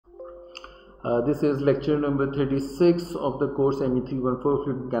This is lecture number 36 of the course ME314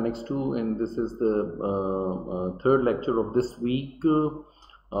 Fluid Mechanics 2, and this is the third lecture of this week.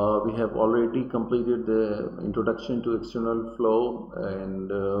 We have already completed the introduction to external flow, and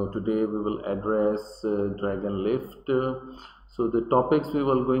today we will address drag and lift. So the topics we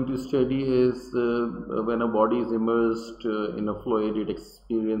are going to study is when a body is immersed in a fluid, it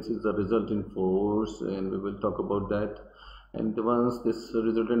experiences a resultant force, and we will talk about that. And once this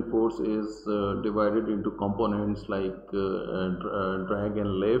resultant force is divided into components like drag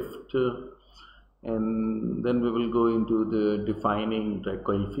and lift, and then we will go into the defining drag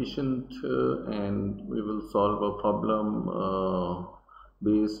coefficient, and we will solve a problem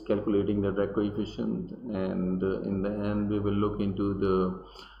based calculating the drag coefficient, and in the end we will look into the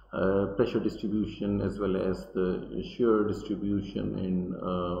pressure distribution as well as the shear distribution in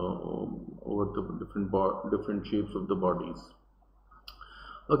over the different shapes of the bodies.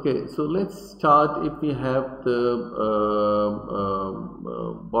 Okay, so let's start. If we have the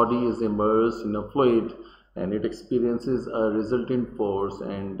body is immersed in a fluid and it experiences a resultant force,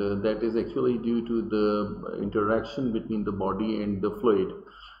 and that is actually due to the interaction between the body and the fluid.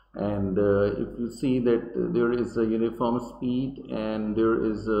 And if you see that there is a uniform speed and there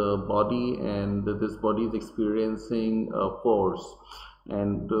is a body, and this body is experiencing a force,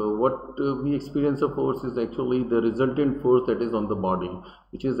 and what we experience a force is actually the resultant force that is on the body,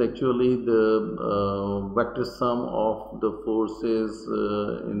 which is actually the vector sum of the forces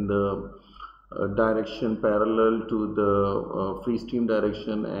in the direction parallel to the free stream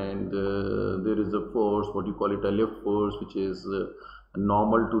direction, and there is a force, what you call it, a lift force, which is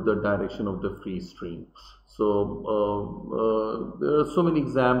normal to the direction of the free stream. So there are so many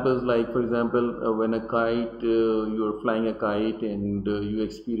examples, like for example when a kite, you are flying a kite and you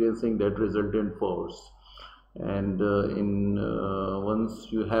experiencing that resultant force, and once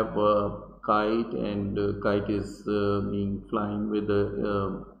you have a kite and kite is being flying with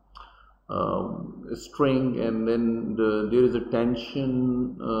a string, and then there is a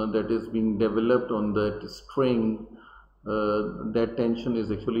tension that is being developed on that string. That tension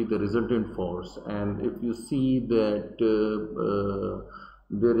is actually the resultant force, and if you see that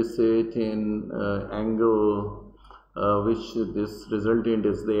there is certain angle which this resultant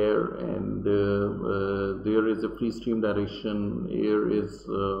is there, and there is a free stream direction, air is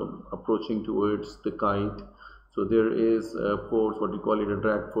approaching towards the kite, so there is a force, what you call it, a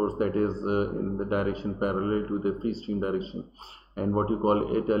drag force, that is in the direction parallel to the free stream direction. And what you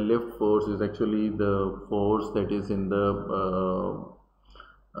call it, a lift force, is actually the force that is in the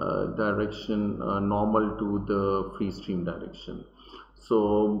direction normal to the free stream direction.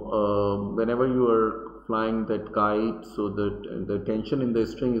 So whenever you are flying that kite, so that the tension in the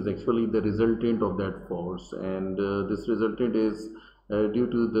string is actually the resultant of that force, and this resultant is due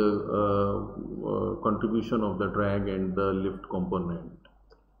to the contribution of the drag and the lift component.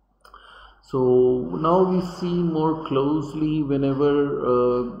 So now we see more closely whenever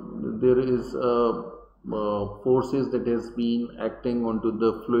there is forces that has been acting onto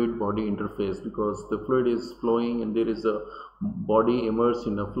the fluid body interface, because the fluid is flowing and there is a body immersed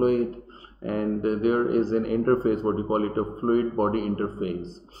in a fluid, and there is an interface, what you call it, a fluid body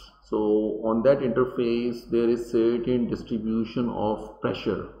interface. So on that interface there is certain distribution of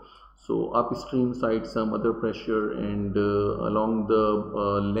pressure. So upstream side some other pressure, and along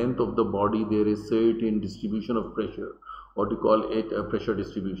the length of the body there is certain distribution of pressure, what you call it, a pressure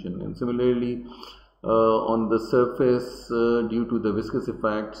distribution. And similarly on the surface, due to the viscous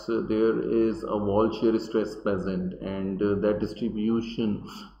effects, there is a wall shear stress present, and that distribution,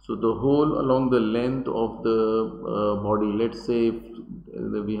 so the whole along the length of the body, let's say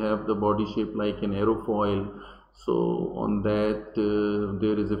if we have the body shape like an aerofoil, so on that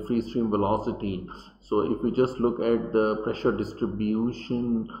there is a free stream velocity. So if we just look at the pressure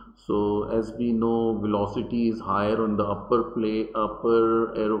distribution, so as we know, velocity is higher on the upper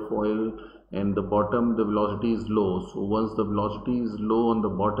aerofoil, and the bottom the velocity is low. So once the velocity is low on the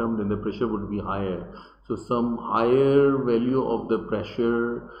bottom, then the pressure would be higher. So some higher value of the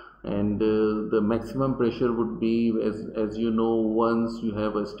pressure, and the maximum pressure would be, as you know, once you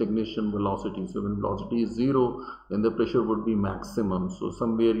have a stagnation velocity. So when velocity is zero, then the pressure would be maximum. So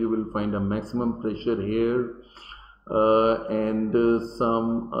somewhere you will find a maximum pressure here, and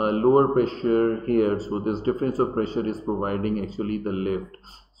some lower pressure here. So this difference of pressure is providing actually the lift.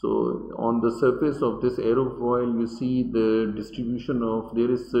 So on the surface of this aerofoil, you see the distribution of, there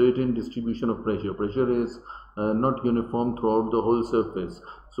is certain distribution of pressure. Pressure is not uniform throughout the whole surface.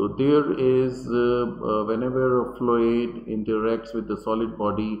 So there is, whenever a fluid interacts with the solid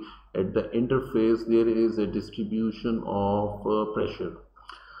body, at the interface there is a distribution of pressure.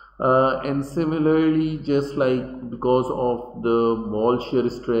 And similarly, just like because of the wall shear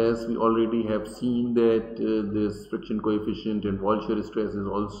stress, we already have seen that this friction coefficient and wall shear stress is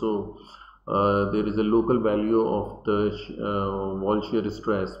also there is a local value of the wall shear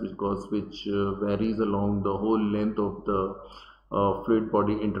stress because which varies along the whole length of the fluid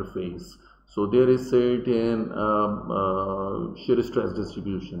body interface. So there is certain shear stress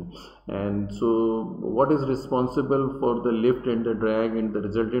distribution, and so what is responsible for the lift and the drag and the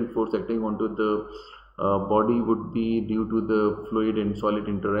resultant force acting onto the body would be due to the fluid and solid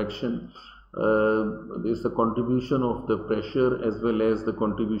interaction. Is the contribution of the pressure as well as the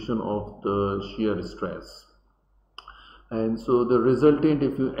contribution of the shear stress. And so the resultant,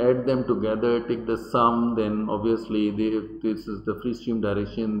 if you add them together, take the sum, then obviously if this is the free stream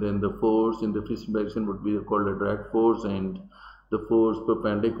direction, then the force in the free stream direction would be called a drag force, and the force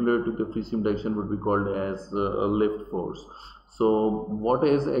perpendicular to the free stream direction would be called as a lift force. So what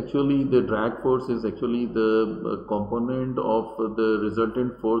is actually the drag force is actually the component of the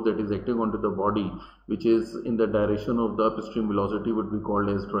resultant force that is acting onto the body, which is in the direction of the upstream velocity would be called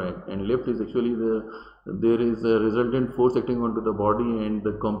as drag, and lift is actually there is a resultant force acting onto the body, and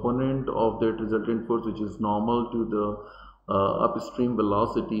the component of that resultant force which is normal to the upstream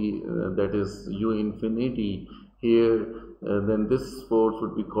velocity that is u infinity here, then this force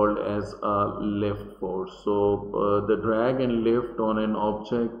would be called as a lift force. So the drag and lift on an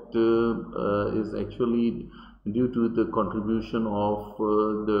object is actually due to the contribution of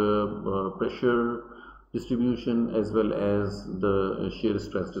the pressure distribution as well as the shear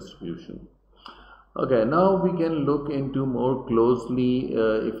stress distribution. Okay, now we can look into more closely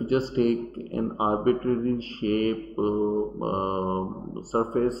if you just take an arbitrary shape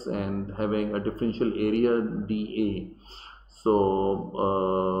surface and having a differential area dA. So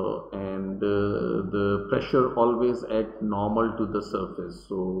the pressure always act normal to the surface.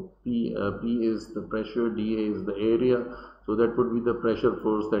 So P is the pressure, dA is the area. So that would be the pressure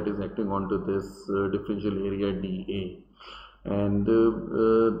force that is acting onto this differential area dA. And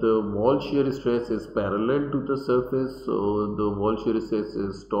the wall shear stress is parallel to the surface, so the wall shear stress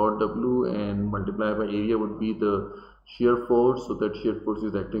is tau W and multiplied by area would be the shear force, so that shear force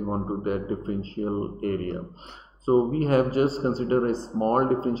is acting onto that differential area. So we have just considered a small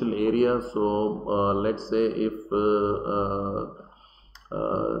differential area. So let's say if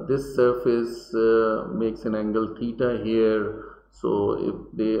this surface makes an angle theta here. So if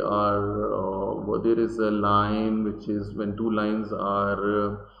they are there is a line which is when two lines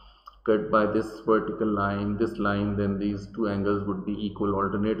are cut by this vertical line, this line, then these two angles would be equal,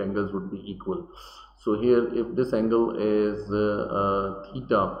 alternate angles would be equal. So here if this angle is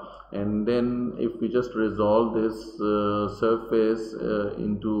theta, and then if we just resolve this surface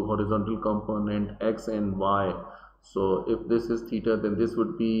into horizontal component x and y, so if this is theta, then this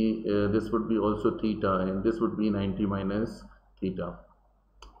would be also theta, and this would be 90 minus theta.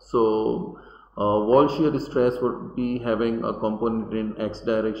 So wall shear stress would be having a component in x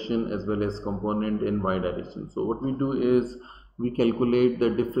direction as well as component in y direction. So what we do is we calculate the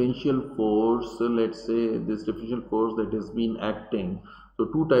differential force. So let's say this differential force that has been acting. So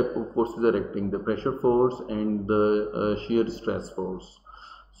two type of forces are acting, the pressure force and the shear stress force.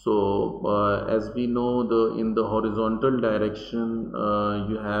 So as we know, in the horizontal direction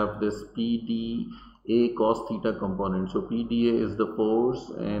you have this PDA cos theta component. So PDA is the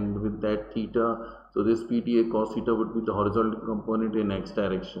force, and with that theta, so this PDA cos theta would be the horizontal component in x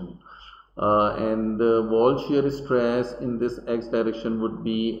direction. And the wall shear stress in this x direction would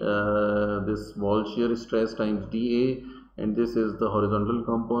be this wall shear stress times dA, and this is the horizontal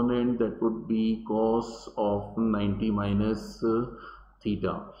component that would be cos of 90 minus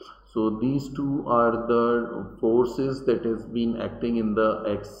theta. So these two are the forces that has been acting in the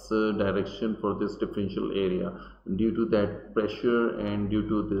x direction for this differential area due to that pressure and due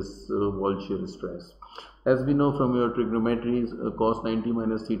to this wall shear stress. As we know from your trigonometry, cos 90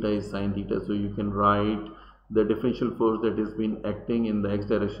 minus theta is sin theta, so you can write the differential force that has been acting in the x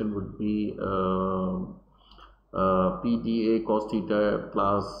direction would be PDA cos theta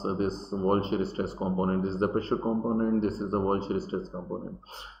plus this wall shear stress component. This is the pressure component, this is the wall shear stress component.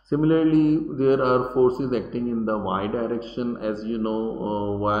 Similarly, there are forces acting in the y direction. As you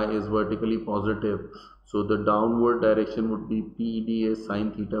know, y is vertically positive, so the downward direction would be PDA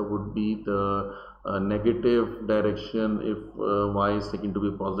sin theta would be the negative direction if y is taken to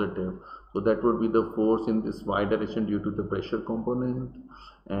be positive. So that would be the force in this y direction due to the pressure component,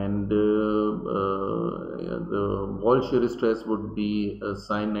 and the wall shear stress would be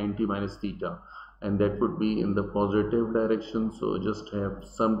sin 90 minus theta, and that would be in the positive direction. So just have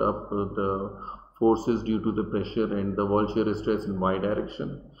summed up the forces due to the pressure and the wall shear stress in y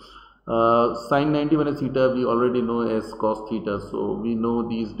direction. Sine 90 minus theta we already know as cos theta, so we know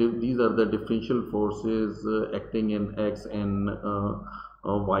these are the differential forces acting in x and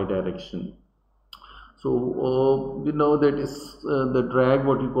y direction. So we know that is the drag,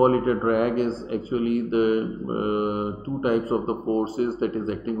 what you call it a drag, is actually the two types of the forces that is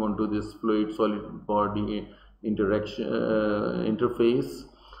acting onto this fluid solid body interaction interface.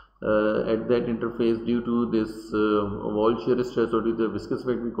 At that interface, due to this wall shear stress or due to the viscous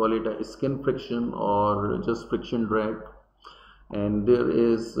effect, we call it a skin friction or just friction drag. And there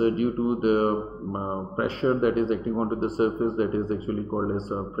is due to the pressure that is acting onto the surface, that is actually called as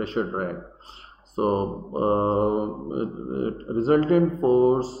a pressure drag. So resultant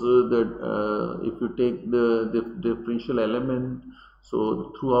force that if you take the differential element, so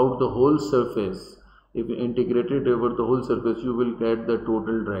throughout the whole surface, if you integrate it over the whole surface, you will get the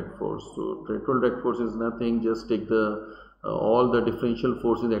total drag force. So total drag force is nothing, just take the all the differential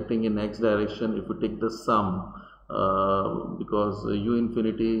forces acting in x direction. If you take the sum, because u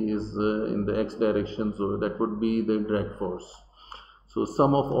infinity is in the x direction, so that would be the drag force. So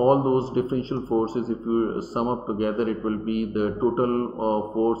sum of all those differential forces, if you sum up together, it will be the total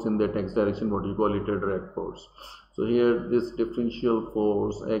force in that x direction, what you call it a drag force. So here this differential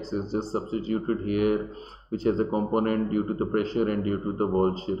force x is just substituted here, which has a component due to the pressure and due to the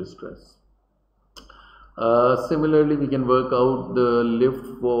wall shear stress. Similarly, we can work out the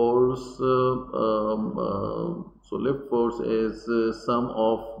lift force. So lift force is sum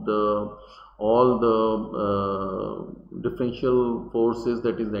of all the differential forces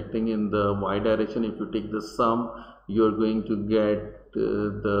that is acting in the y direction. If you take the sum, you are going to get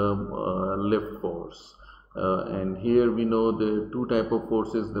the lift force. And here we know the two type of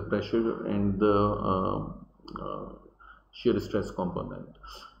forces, the pressure and the shear stress component.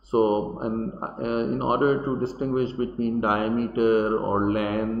 So, and in order to distinguish between diameter or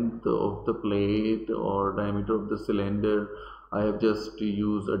length of the plate or diameter of the cylinder, I have just to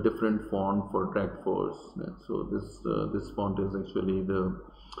use a different font for drag force. So this font is actually the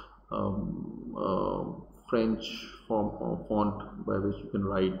French font by which you can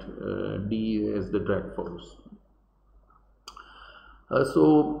write D as the drag force.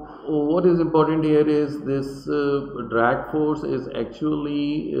 So what is important here is this drag force is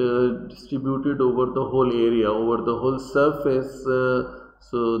actually distributed over the whole area, over the whole surface.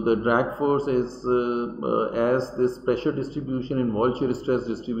 So the drag force is as this pressure distribution and wall shear stress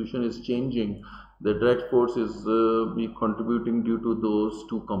distribution is changing, the drag force is be contributing due to those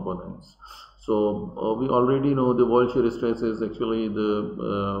two components. So we already know the wall shear stress is actually the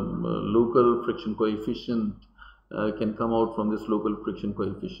local friction coefficient can come out from this local friction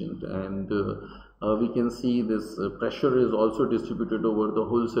coefficient, and we can see this pressure is also distributed over the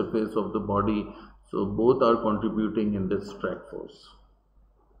whole surface of the body. So both are contributing in this drag force.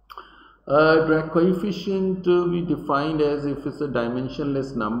 Drag coefficient we defined as if it's a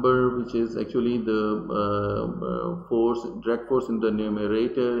dimensionless number, which is actually the drag force in the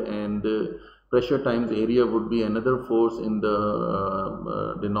numerator, and pressure times area would be another force in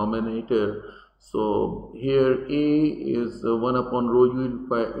the denominator. So here A is 1 upon rho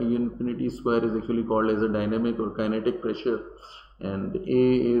u infinity square is actually called as a dynamic or kinetic pressure, and A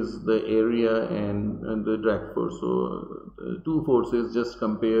is the area and the drag force. So two forces just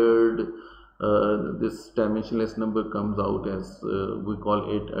compared, this dimensionless number comes out as we call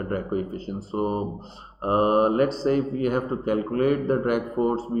it a drag coefficient. So let's say if we have to calculate the drag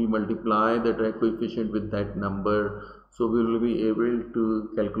force, we multiply the drag coefficient with that number, so we will be able to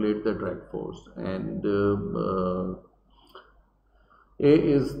calculate the drag force. And A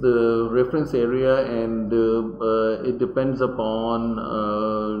is the reference area, and it depends upon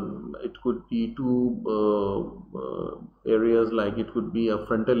it could be two areas, like it could be a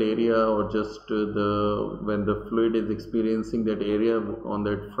frontal area or just when the fluid is experiencing that area on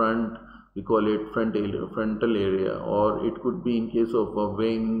that front, we call it frontal area, or it could be in case of a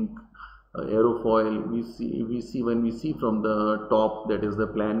wing, aerofoil. We see when we see from the top, that is the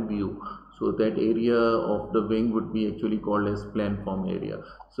plan view, so that area of the wing would be actually called as planform area.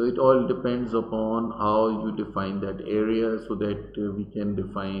 So it all depends upon how you define that area, so that we can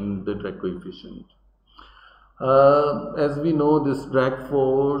define the drag coefficient. As we know, this drag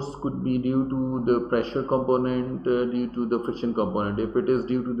force could be due to the pressure component, due to the friction component. If it is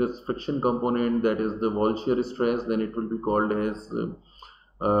due to this friction component, that is the wall shear stress, then it will be called as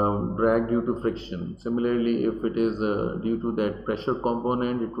drag due to friction. Similarly, if it is due to that pressure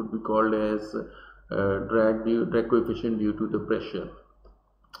component, it would be called as drag coefficient due to the pressure.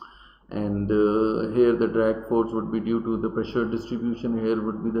 and here the drag force would be due to the pressure distribution, here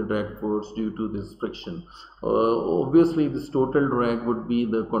would be the drag force due to this friction. Obviously this total drag would be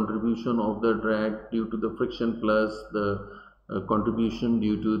the contribution of the drag due to the friction plus the contribution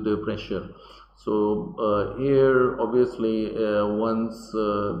due to the pressure. So here obviously once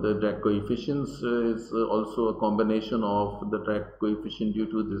the drag coefficients is also a combination of the drag coefficient due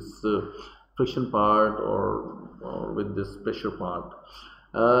to this friction part or with this pressure part.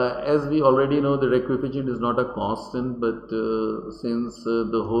 As we already know, the drag coefficient is not a constant, but since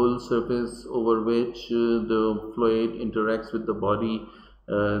the whole surface over which the fluid interacts with the body,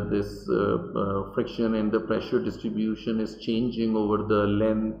 this friction and the pressure distribution is changing over the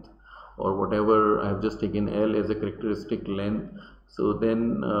length or whatever. I have just taken L as a characteristic length. So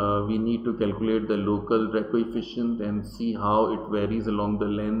then we need to calculate the local drag coefficient and see how it varies along the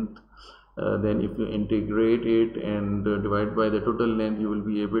length. Then if you integrate it and divide by the total length, you will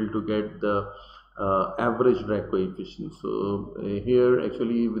be able to get the average drag coefficient. So here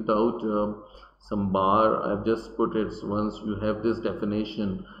actually without some bar, I've just put it. Once you have this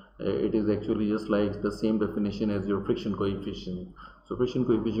definition, it is actually just like the same definition as your friction coefficient. So friction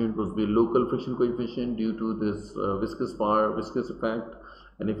coefficient would be local friction coefficient due to this viscous effect,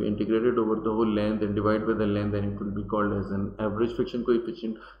 and if you integrate it over the whole length and divide by the length, then it will be called as an average friction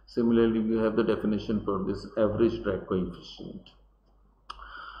coefficient. Similarly, we have the definition for this average drag coefficient.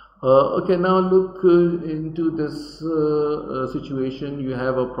 Okay, now look into this situation. You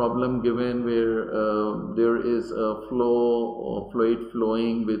have a problem given where there is a fluid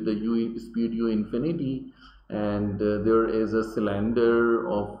flowing with the speed u infinity, and there is a cylinder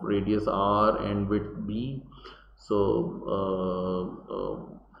of radius r and width b. So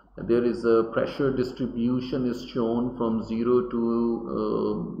there is a pressure distribution is shown from 0 to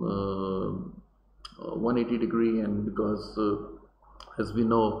 180 degree, and because as we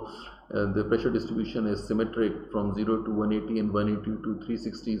know the pressure distribution is symmetric from 0 to 180 and 180 to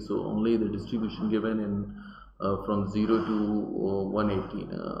 360, so only the distribution given in from 0 to 180.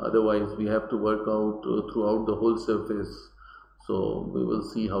 Otherwise we have to work out throughout the whole surface, so we will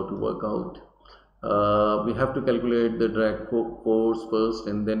see how to work out. We have to calculate the drag force first,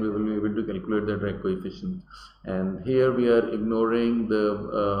 and then we will be able to calculate the drag coefficient. And here we are ignoring the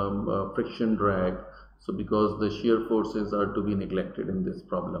friction drag, so because the shear forces are to be neglected in this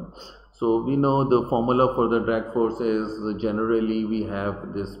problem. So we know the formula for the drag force is generally we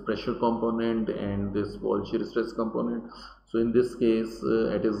have this pressure component and this wall shear stress component. So in this case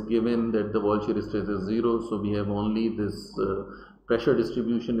it is given that the wall shear stress is 0, so we have only this pressure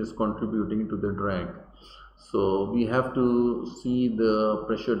distribution is contributing to the drag. So we have to see the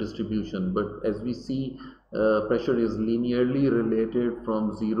pressure distribution, but as we see pressure is linearly related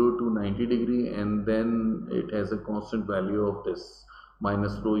from 0 to 90 degree, and then it has a constant value of this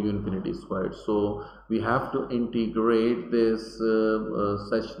minus rho u infinity squared. So we have to integrate this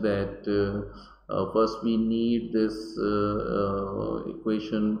such that first we need this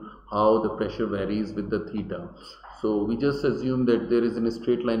equation how the pressure varies with the theta. So we just assume that there is a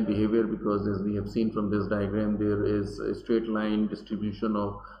straight line behavior, because as we have seen from this diagram, there is a straight line distribution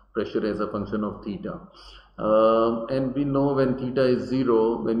of pressure as a function of theta. And we know when theta is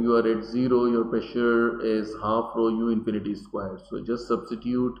 0, when you are at 0, your pressure is half rho u infinity squared. So just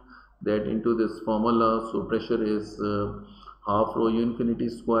substitute that into this formula. So pressure is half rho u infinity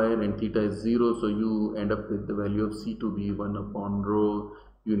squared and theta is 0. So you end up with the value of C to be 1 upon rho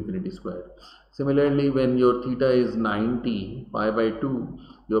u infinity squared. Similarly, when your theta is 90, pi by 2,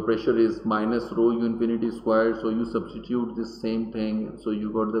 your pressure is minus rho u infinity squared. So you substitute this same thing, so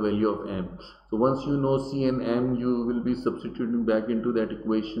you got the value of m. So once you know C and m, you will be substituting back into that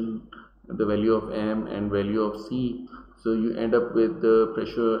equation the value of m and value of C. So you end up with the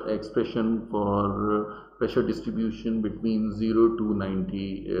pressure expression for pressure distribution between 0 to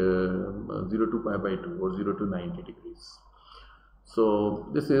 90, 0 to pi by 2 or 0 to 90 degrees. So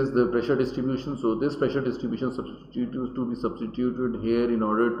this is the pressure distribution. So this pressure distribution substitutes to be substituted here in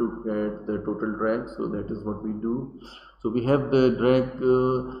order to get the total drag. So that is what we do. So we have the drag,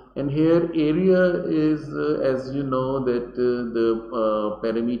 and here area is, as you know, that the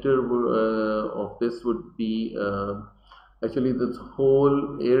parameter of this would be actually this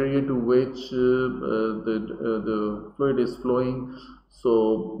whole area to which the fluid is flowing.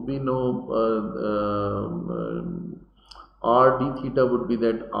 So we know r d theta would be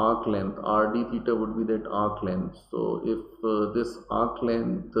that arc length. R d theta would be that arc length. So if this arc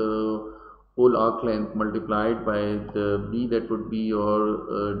length, whole arc length multiplied by the b, that would be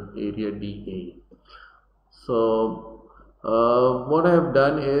your area dA. So What I have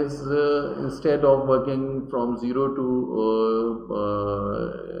done is instead of working from 0 to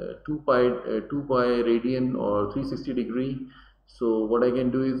 2 pi radian or 360 degree, so what I can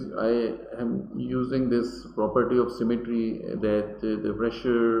do is I am using this property of symmetry that the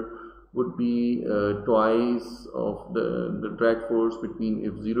pressure would be twice of the drag force between,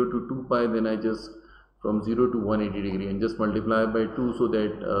 if 0 to 2 pi, then I just from 0 to 180 degree and just multiply by 2, so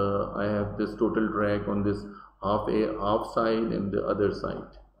that I have this total drag on this half side and the other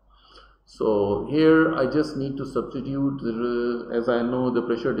side. So here I just need to substitute as I know the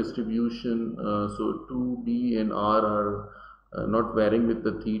pressure distribution, so 2b and r are not varying with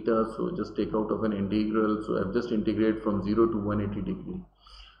the theta, so just take out of an integral. So I've just integrated from 0 to 180 degree,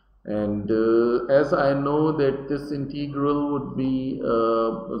 and as I know that this integral would be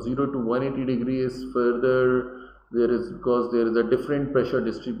 0 to 180 degrees, further there is, because there is a different pressure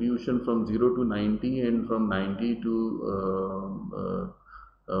distribution from 0 to 90 and from 90 to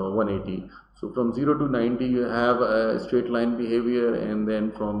 180. So from 0 to 90 you have a straight line behavior, and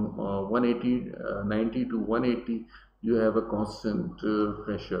then from 90 to 180 you have a constant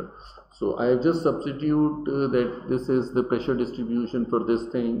pressure. So I have just substitute that this is the pressure distribution for this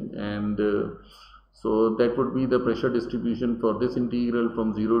thing, and so that would be the pressure distribution for this integral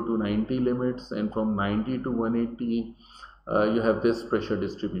from 0 to 90 limits, and from 90 to 180 you have this pressure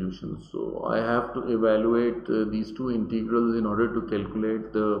distribution. So I have to evaluate these two integrals in order to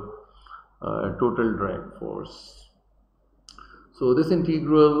calculate the total drag force. So this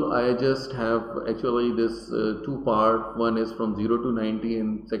integral, I just have actually this two part. One is from 0 to 90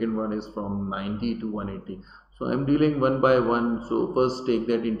 and second one is from 90 to 180. So I'm dealing one by one. So first take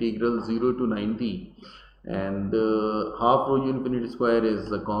that integral 0 to 90, and half rho u infinity square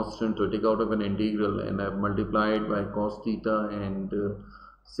is a constant, so take out of an integral, and I've multiplied by cos theta and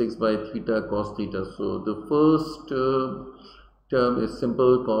 6 by theta cos theta. So the first term is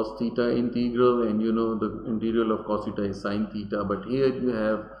simple cos theta integral, and you know the integral of cos theta is sin theta, but here you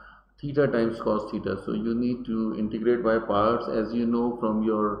have theta times cos theta, so you need to integrate by parts, as you know from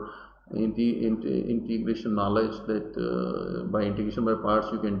your integration knowledge that by integration by parts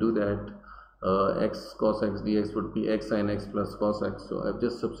you can do that. X cos x dx would be x sin x plus cos x. So I've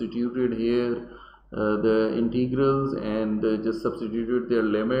just substituted here the integrals and just substituted their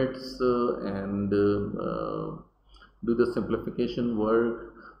limits and do the simplification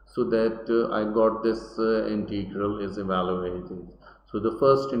work, so that I got this integral is evaluated. So the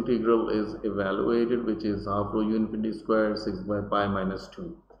first integral is evaluated, which is half rho u infinity square 6 by pi minus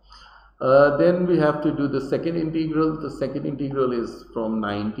 2. Then we have to do the second integral. The second integral is from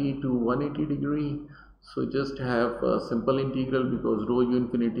 90 to 180 degree. So just have a simple integral, because rho u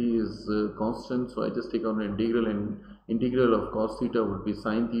infinity is constant. So I just take out an integral, and integral of cos theta would be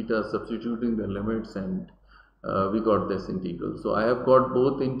sin theta, substituting the limits, and we got this integral. So I have got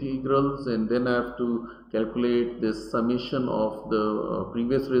both integrals, and then I have to calculate this summation of the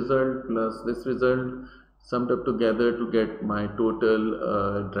previous result plus this result summed up together to get my total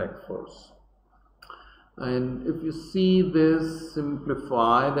drag force. And if you see this,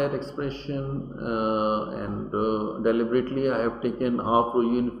 simplify that expression, and deliberately I have taken half rho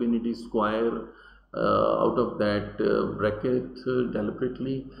u infinity square out of that bracket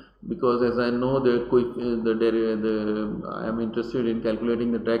deliberately, because as I know I am interested in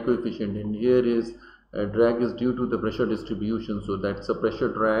calculating the drag coefficient, and here is drag is due to the pressure distribution, so that's a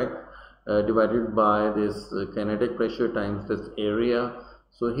pressure drag divided by this kinetic pressure times this area.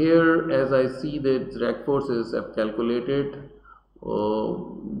 So here, as I see the drag forces I've calculated,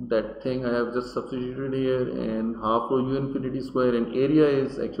 that thing I have just substituted here, and half rho u infinity square, and area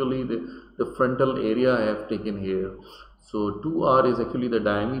is actually the frontal area I have taken here. So 2r is actually the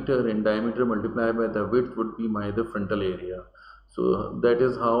diameter, and diameter multiplied by the width would be the frontal area. So that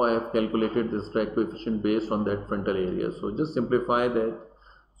is how I have calculated this drag coefficient based on that frontal area. So just simplify that.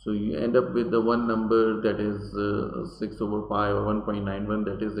 So you end up with the one number that is 6 over pi, or 1.91.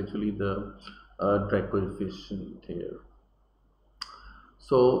 That is actually the drag coefficient here.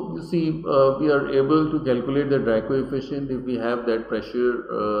 So you see, we are able to calculate the drag coefficient if we have that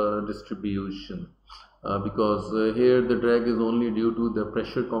pressure distribution, because here the drag is only due to the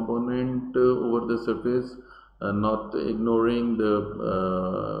pressure component over the surface, not ignoring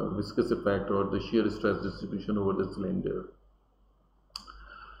the viscous effect or the shear stress distribution over the cylinder.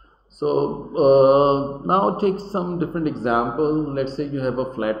 So now take some different example. Let's say you have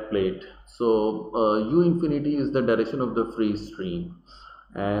a flat plate. So u infinity is the direction of the free stream,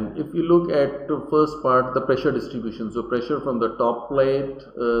 and if you look at the first part, the pressure distribution, so pressure from the top plate,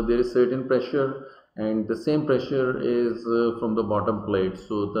 there is certain pressure, and the same pressure is from the bottom plate.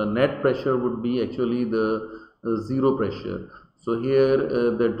 So the net pressure would be actually the zero pressure. So here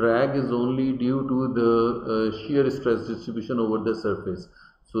the drag is only due to the shear stress distribution over the surface.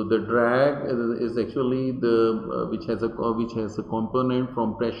 So the drag is actually the which has a component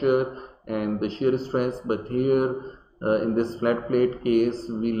from pressure and the shear stress. But here in this flat plate case,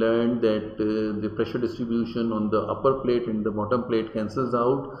 we learned that the pressure distribution on the upper plate and the bottom plate cancels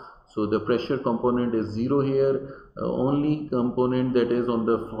out. So the pressure component is zero here. Only component that is on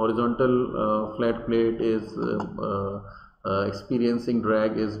the horizontal flat plate is experiencing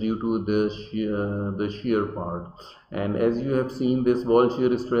drag is due to the shear part. And as you have seen, this wall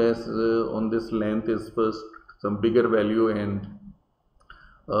shear stress on this length is first some bigger value, and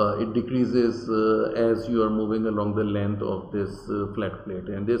it decreases as you are moving along the length of this flat plate.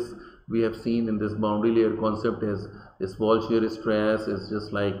 And this we have seen in this boundary layer concept as this wall shear stress is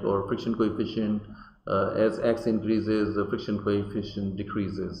just like, or friction coefficient, as x increases the friction coefficient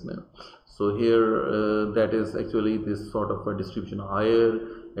decreases. So here that is actually this sort of a distribution, higher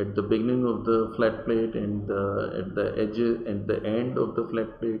at the beginning of the flat plate and at the edges and the end of the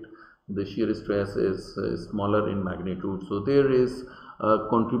flat plate the shear stress is smaller in magnitude. So there is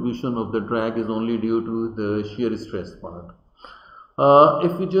contribution of the drag is only due to the shear stress part.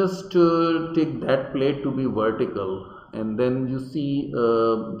 If you just take that plate to be vertical, and then you see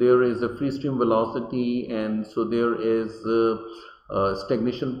there is a free stream velocity, and so there is a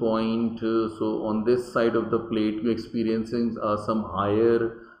stagnation point. So on this side of the plate you experiencing some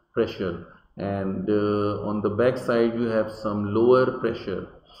higher pressure, and on the back side you have some lower pressure.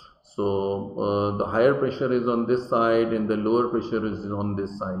 So the higher pressure is on this side and the lower pressure is on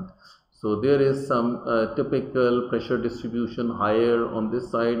this side. So there is some typical pressure distribution, higher on this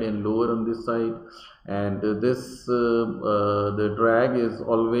side and lower on this side, and the drag is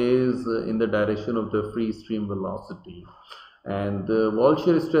always in the direction of the free stream velocity. And the wall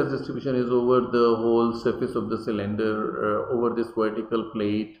shear stress distribution is over the whole surface of the cylinder, over this vertical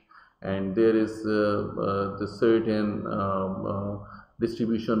plate, and there is the certain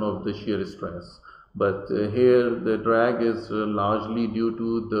distribution of the shear stress. But here the drag is largely due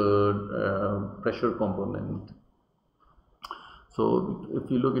to the pressure component. So if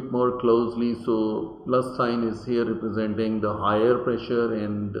you look at more closely, so plus sign is here representing the higher pressure,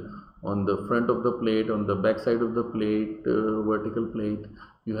 and on the front of the plate, on the back side of the plate, vertical plate,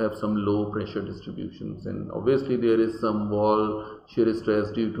 you have some low pressure distributions. And obviously there is some wall shear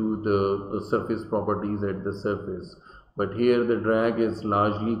stress due to the surface properties at the surface. But here the drag is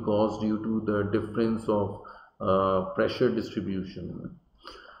largely caused due to the difference of pressure distribution.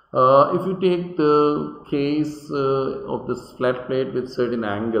 If you take the case of this flat plate with certain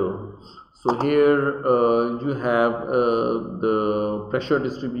angle, so here you have the pressure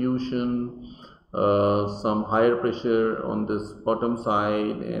distribution, some higher pressure on this bottom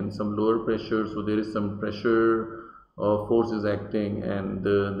side and some lower pressure. So there is some pressure force is acting, and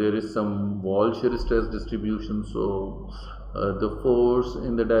there is some wall shear stress distribution. So the force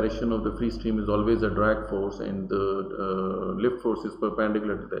in the direction of the free stream is always a drag force, and the lift force is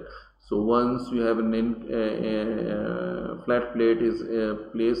perpendicular to that. So once you have an flat plate is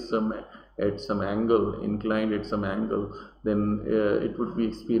placed at some angle, inclined at some angle, then it would be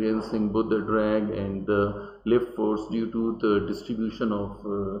experiencing both the drag and the lift force due to the distribution of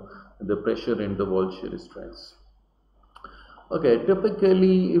the pressure and the wall shear stress. Okay,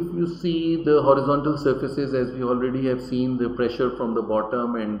 typically if you see the horizontal surfaces, as we already have seen, the pressure from the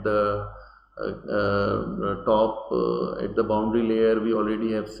bottom and the top at the boundary layer, we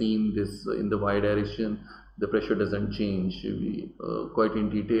already have seen this in the y direction, the pressure doesn't change. We quite in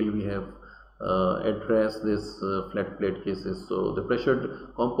detail we have addressed this flat plate cases. So the pressure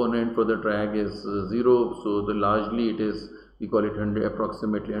component for the drag is zero, so the largely it is, we call it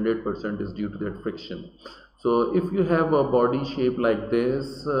approximately 100% is due to that friction. So if you have a body shape like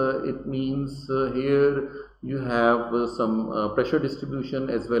this, it means here you have some pressure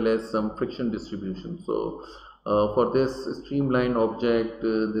distribution as well as some friction distribution. So for this streamlined object,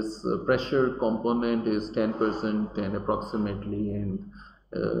 this pressure component is 10% and approximately, and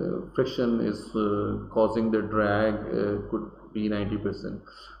friction is causing the drag could be 90%.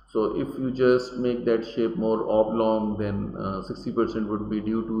 So if you just make that shape more oblong, then 60% would be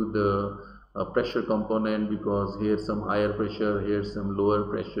due to the pressure component, because here some higher pressure, here some lower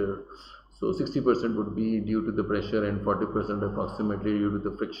pressure. So 60% would be due to the pressure and 40% approximately due to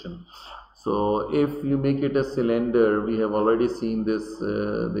the friction. So if you make it a cylinder, we have already seen this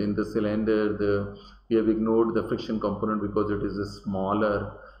in the cylinder, we have ignored the friction component because it is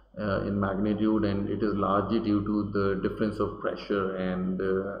smaller in magnitude, and it is largely due to the difference of pressure. And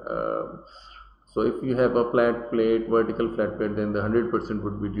So if you have a flat plate, vertical flat plate, then the 100%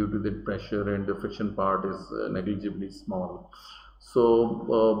 would be due to the pressure, and the friction part is negligibly small. So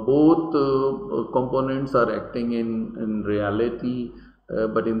both components are acting in reality,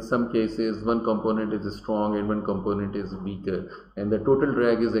 but in some cases one component is strong and one component is weaker, and the total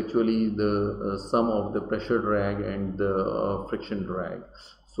drag is actually the sum of the pressure drag and the friction drag.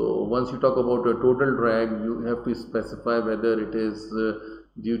 So once you talk about a total drag, you have to specify whether it is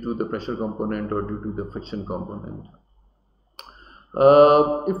due to the pressure component or due to the friction component.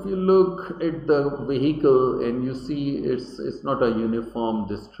 If you look at the vehicle and you see it's not a uniform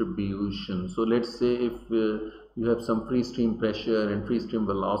distribution. So let's say if you have some free stream pressure and free stream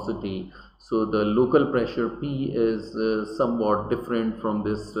velocity, so the local pressure P is somewhat different from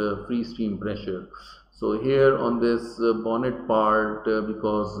this free stream pressure. So here on this bonnet part,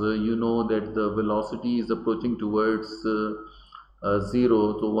 because you know that the velocity is approaching towards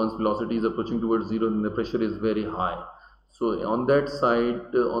zero. So once velocity is approaching towards zero, then the pressure is very high. So on that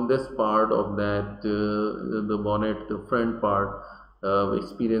side, on this part of that, the bonnet, the front part,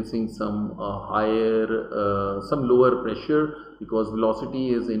 experiencing some some lower pressure because velocity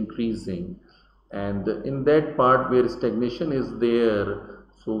is increasing. And in that part where stagnation is there,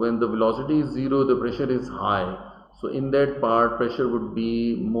 so when the velocity is zero, the pressure is high. So in that part, pressure would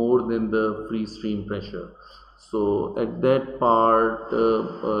be more than the free stream pressure. So at that part,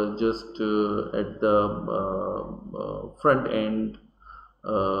 just at the front end,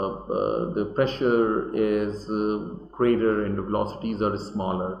 the pressure is greater and the velocities are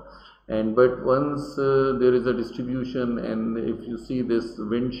smaller. And but once there is a distribution, and if you see this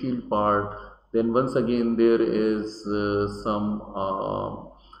windshield part, then once again there is some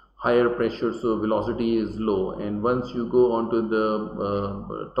higher pressure, so velocity is low. And once you go onto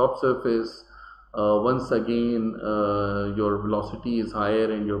the top surface, once again your velocity is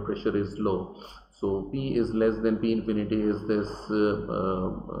higher and your pressure is low. So P is less than P infinity is this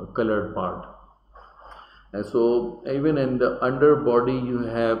colored part. And so even in the underbody you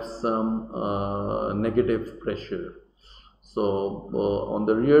have some negative pressure. So on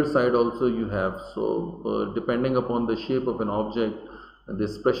the rear side also you have, so depending upon the shape of an object,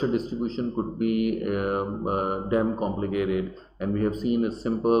 this pressure distribution could be damn complicated, and we have seen a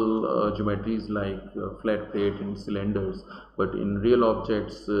simple geometries like flat plate and cylinders, but in real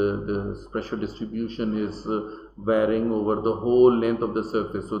objects the pressure distribution is varying over the whole length of the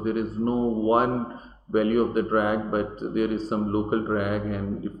surface. So there is no one value of the drag, but there is some local drag,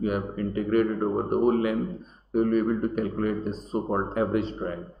 and if you have integrated over the whole length, you will be able to calculate this so-called average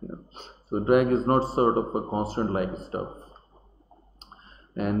drag. So drag is not sort of a constant like stuff.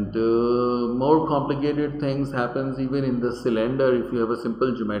 And more complicated things happens even in the cylinder. If you have a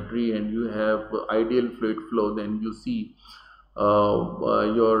simple geometry and you have ideal fluid flow, then you see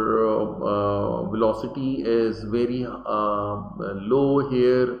your velocity is very low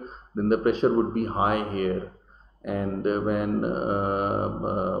here, then the pressure would be high here. And when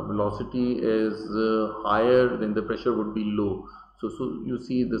velocity is higher, then the pressure would be low. So you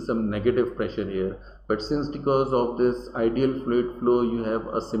see there's some negative pressure here. But since because of this ideal fluid flow, you have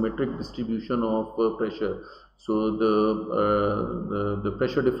a symmetric distribution of pressure. So the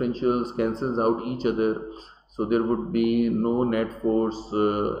pressure differentials cancels out each other. So there would be no net force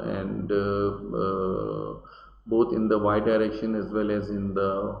and both in the y direction as well as in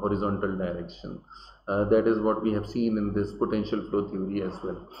the horizontal direction. That is what we have seen in this potential flow theory as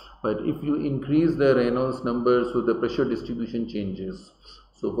well. But if you increase the Reynolds number, so the pressure distribution changes.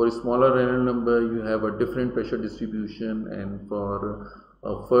 So for a smaller Reynolds number, you have a different pressure distribution, and for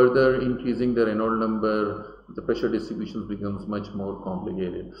further increasing the Reynolds number, the pressure distribution becomes much more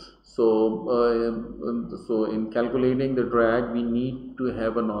complicated. So, so in calculating the drag, we need to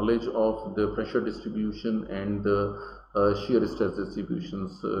have a knowledge of the pressure distribution and the shear stress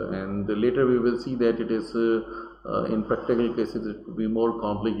distributions, and later we will see that it is in practical cases it could be more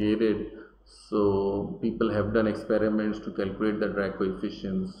complicated. So people have done experiments to calculate the drag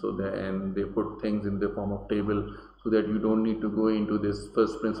coefficients, so that, and they put things in the form of table, so that you don't need to go into this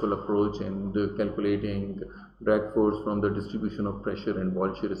first principle approach and calculating drag force from the distribution of pressure and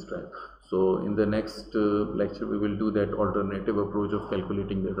wall shear stress. So in the next lecture we will do that alternative approach of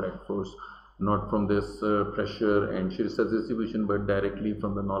calculating the drag force, not from this pressure and shear stress distribution, but directly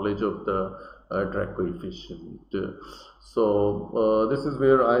from the knowledge of the drag coefficient. So this is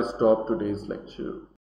where I stop today's lecture.